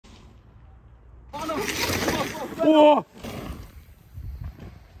Oh no! Whoa!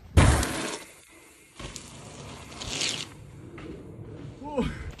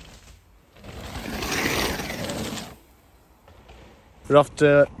 We're off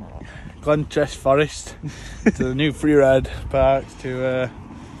to Glentress Forest to the new free ride park to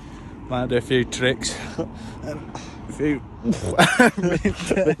might do a few tricks and a few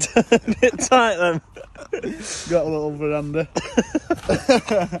bit tight then. Got a little veranda.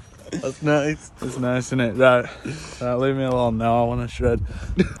 That's nice. It's nice, isn't it? Right, leave me alone now. I want to shred.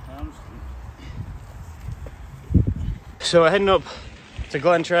 So we're heading up to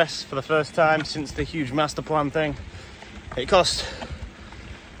Glentress for the first time since the huge master plan thing. It cost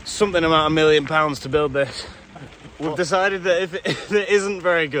something amount of £1 million to build this. We've decided that if it isn't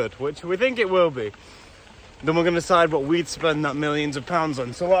very good, which we think it will be, then we're going to decide what we'd spend that millions of pounds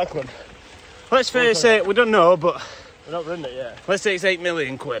on. So Lachlan, let's face it, we don't know, but we're not running it yet. Let's say it's £8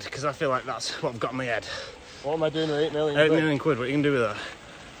 million, because I feel like that's what I've got in my head. What am I doing with £8 million? £8 million, what are you going to do with that?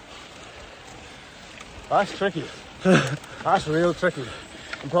 That's tricky. That's real tricky.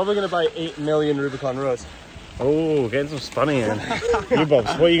 I'm probably going to buy 8 million Rubicon Roads. Oh, getting some spanning in. You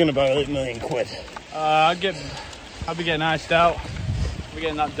Bobs, what are you going to buy with £8 million? I'll be getting iced out. I'll be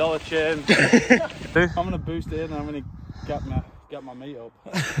getting that dollar chain. I'm going to boost it in and I'm going to get my meat up.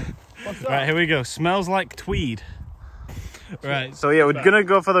 What's that? Right, here we go. Smells like tweed. Right. So yeah, we're going to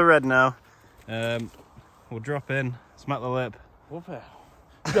go for the red now. We'll drop in, smack the lip. Whoop.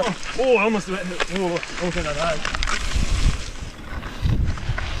 Oh, I almost went in that eye.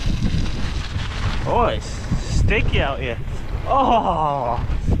 Oh, it's sticky out here. Oh!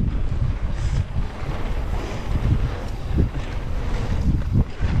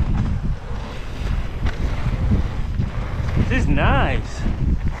 This is nice.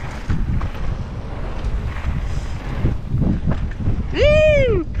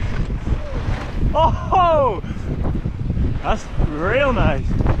 Woo! Oh! That's real nice.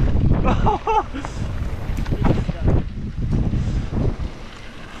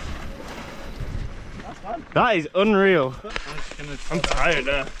 That is unreal. I'm tired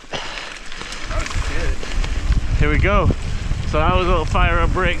now. Here we go. So that was a little fire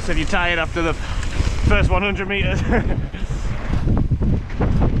up bricks and you're tired after the first 100 meters.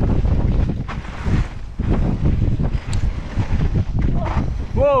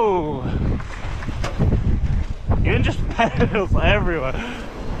 Whoa! You can just pedals everywhere.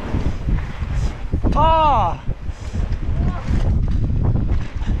 Ah!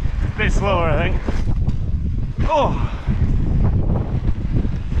 A bit slower, I think. Oh!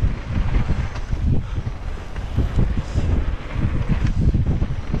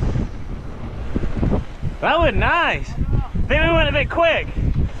 That was nice. I think we went a bit quick.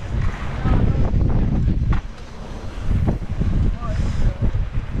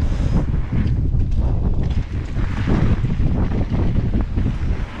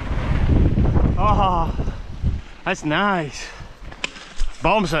 Oh, that's nice.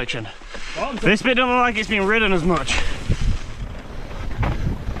 Bottom section. This bit doesn't look like it's been ridden as much.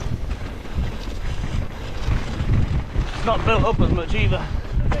 It's not built up as much either.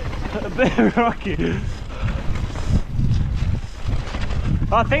 A bit rocky.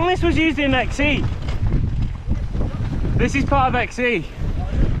 I think this was used in XE. This is part of XE.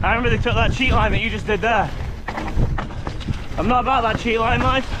 I remember they took that cheat line that you just did there. I'm not about that cheat line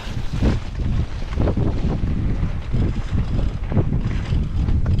life.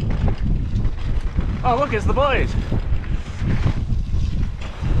 Oh look, it's the boys.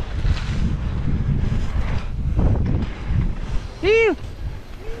 Ew.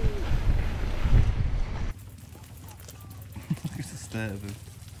 Look at the state of him.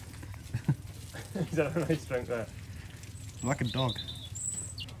 He's had a nice strength there. Like a dog.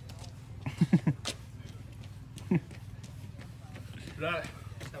 Right,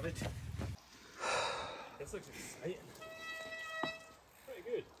 have it. This looks exciting. Pretty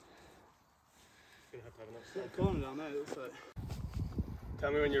good. Gonna have to have a nice That corner down there, it looks like.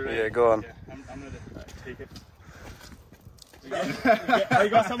 Tell me when you're ready. Yeah, go on. Yeah, I'm ready. Right, take it. You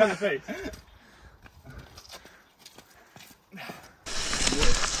got some on your face.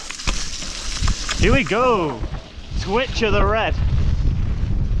 Here we go. Twitch of the red.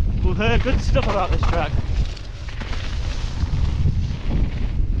 We've heard good stuff about this track.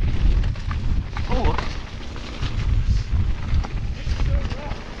 Oh,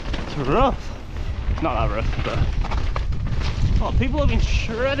 it's rough. Not that rough, but oh, people have been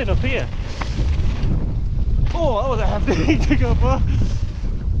shredding up here. Oh, that was a hefty thing to go for.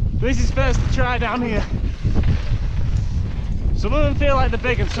 This is first to try down here. Some of them feel like they're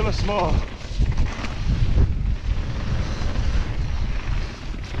big and some are small.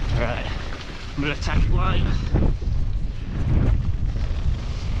 Right, I'm gonna attack it light.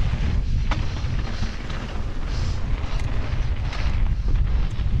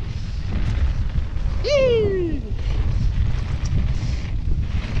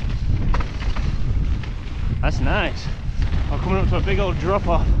 That's nice. I'm coming up to a big old drop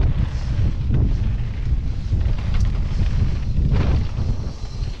off.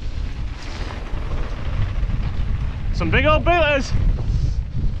 Some big old booters.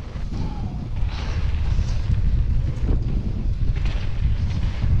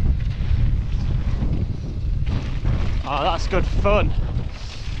 Oh, that's good fun.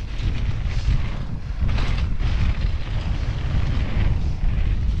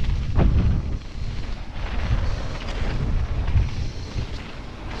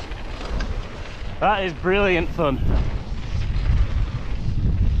 That is brilliant fun.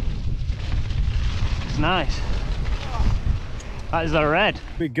 It's nice. That is a red. Here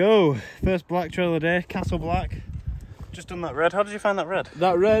we go. First black trail of the day, Castle Black. Just done that red. How did you find that red?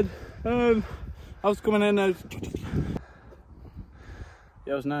 That red, I was coming in as...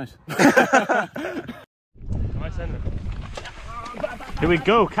 Yeah, it was nice. Nice ending. Here we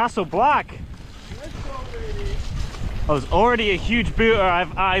go, Castle Black. Oh, there's already a huge booter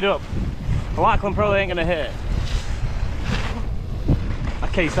I've eyed up. Blackland probably ain't gonna hit. I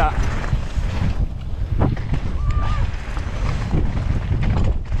case that.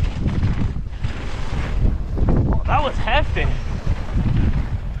 Oh, that was hefty.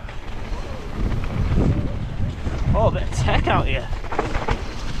 Oh, a bit of tech out here.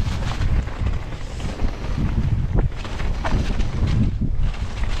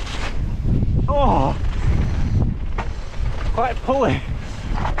 Oh, quite pulley.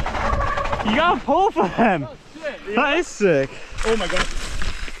 You gotta pull for them. Yeah. That is sick. Oh my god.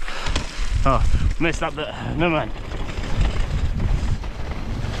 Oh, missed that bit. Never mind.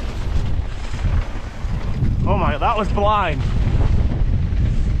 Oh my god, that was blind.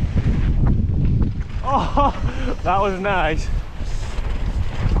 Oh, that was nice.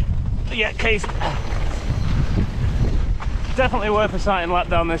 Yeah, case. Definitely worth a sighting lap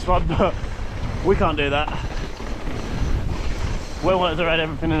down this one, but we can't do that. We'll want to ride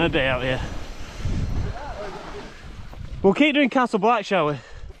everything in a day out here. We'll keep doing Castle Black, shall we?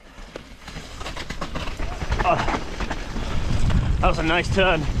 Oh, that was a nice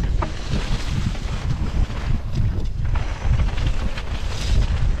turn.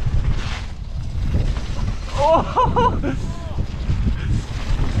 Oh!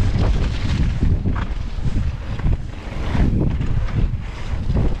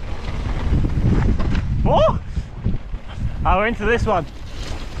 Oh! Oh, we're into this one.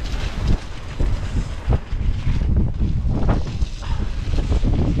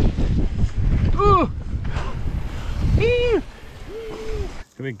 Ooh. Here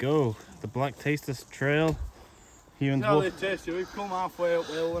we go, the Black Taster Trail. How they taste you. We've come halfway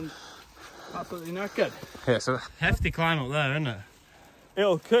uphill and absolutely knackered. Yeah, it's a hefty climb up there, isn't it?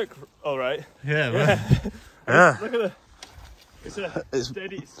 It'll cook alright. Yeah, yeah. Look at the... It's a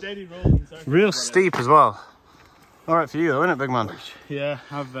steady rolling surface. Real steep as well. Alright for you though, isn't it, big man? Yeah,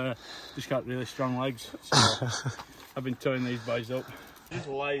 I've just got really strong legs, so I've been towing these boys up. Just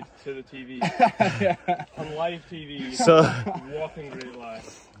lied to the TV. Yeah. On live TV. So, Walking great lie.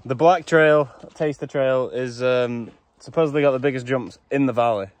 the Black Trail, Taster Trail, is supposedly got the biggest jumps in the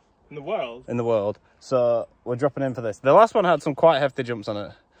valley. In the world? In the world. So, we're dropping in for this. The last one had some quite hefty jumps on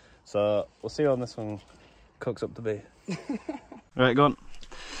it. So, we'll see how this one cooks up to be. Right, go on.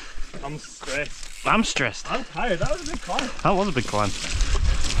 I'm stressed. I'm stressed. I'm tired. That was a big climb. That was a big climb.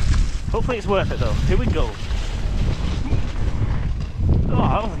 Hopefully it's worth it though. Here we go. Oh,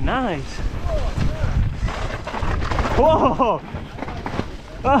 that was nice. Whoa!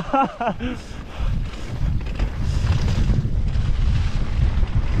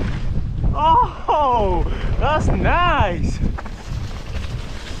 Oh, that's nice.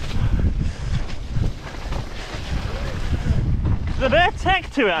 There's a bit of tech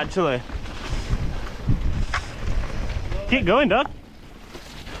to it actually. Keep going, Doug.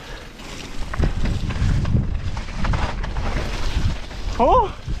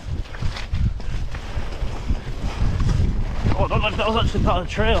 Oh! Oh, that was actually part of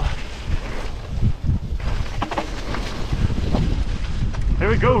the trail. Here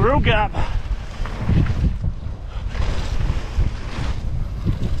we go, road gap.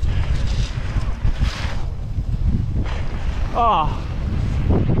 Oh,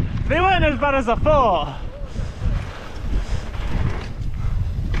 they weren't as bad as I thought.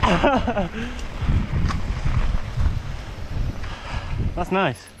 That's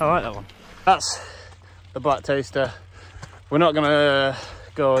nice. I like that one. That's the Black Taster. We're not gonna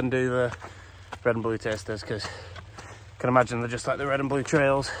go and do the red and blue tasters, because I can imagine they're just like the red and blue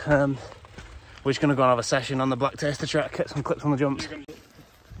trails. We're just going to go and have a session on the black taster track, get some clips on the jumps.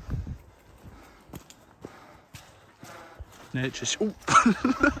 Nature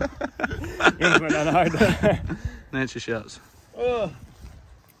Nature shots. Oh.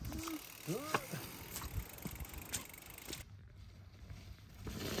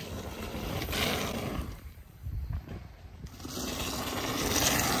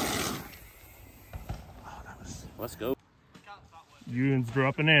 Let's go. Ewan's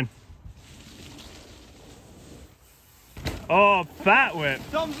dropping in. Oh, fat whip.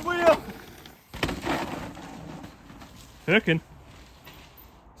 Tom's wheel. Hooking.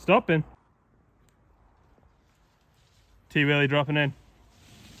 Stopping. T-Willie dropping in.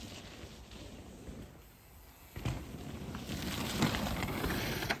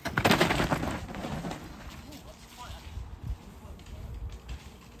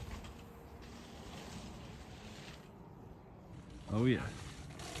 Oh yeah.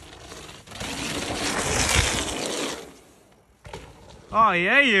 Oh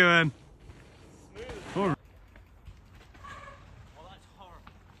yeah, Ewan. Oh.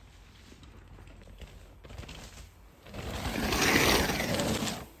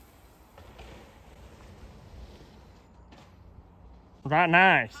 That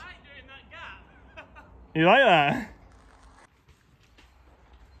nice. You like that?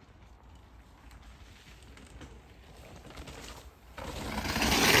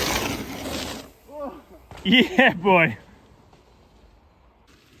 Yeah, boy.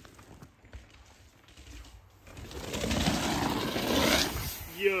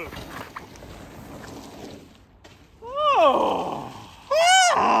 Yo. Oh.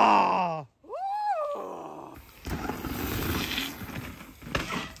 Oh. Oh.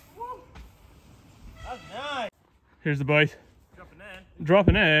 That's nice. Here's the bite. Dropping in.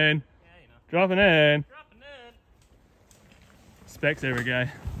 Dropping in. Yeah, you know. Dropping in. Dropping in. Specsavers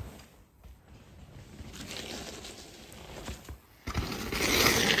guy.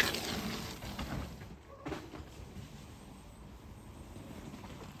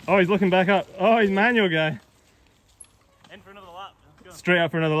 Oh, he's looking back up. Oh, he's manual guy. In for another lap. Let's go. Straight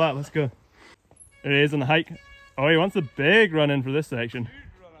up for another lap. Let's go. There he is on the hike. Oh, he wants a big run in for this section.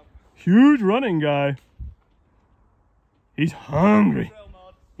 Huge running guy. He's hungry.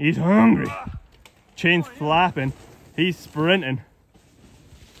 He's hungry. Chain's flapping. He's sprinting.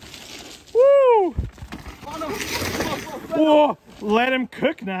 Woo! Whoa! Let him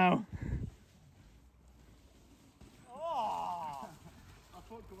cook now.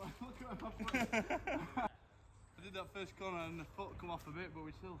 I did that first corner and the foot come off a bit, but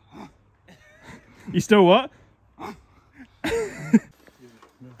we still. You still what?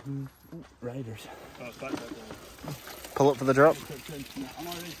 Riders. Pull up for the drop.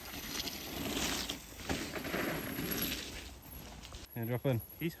 Yeah, drop in.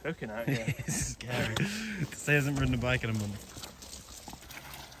 He's hooking out here. He's scary. Because he hasn't ridden a bike in a month.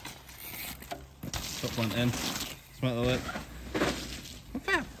 Top went in. Smelt the lip.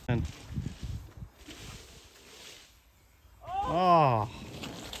 And oh.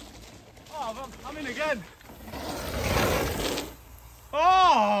 Oh, I'm in again.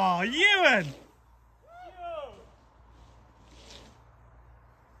 Oh, Ewan!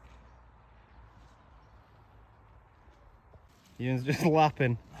 Ewan's just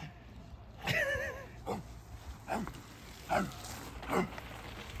lapping.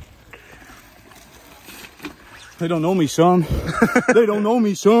 They don't know me, son. They don't know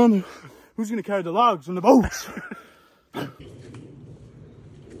me, son. Who's gonna carry the logs and the boats?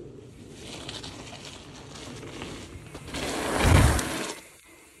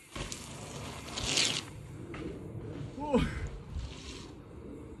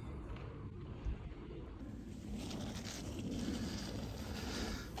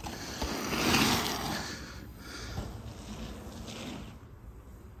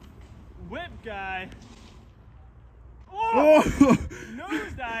 Whip guy. Oh!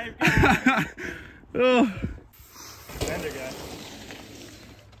 Nosedive guy. Oh. Fender guy.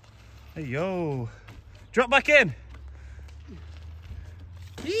 Hey, yo. Drop back in.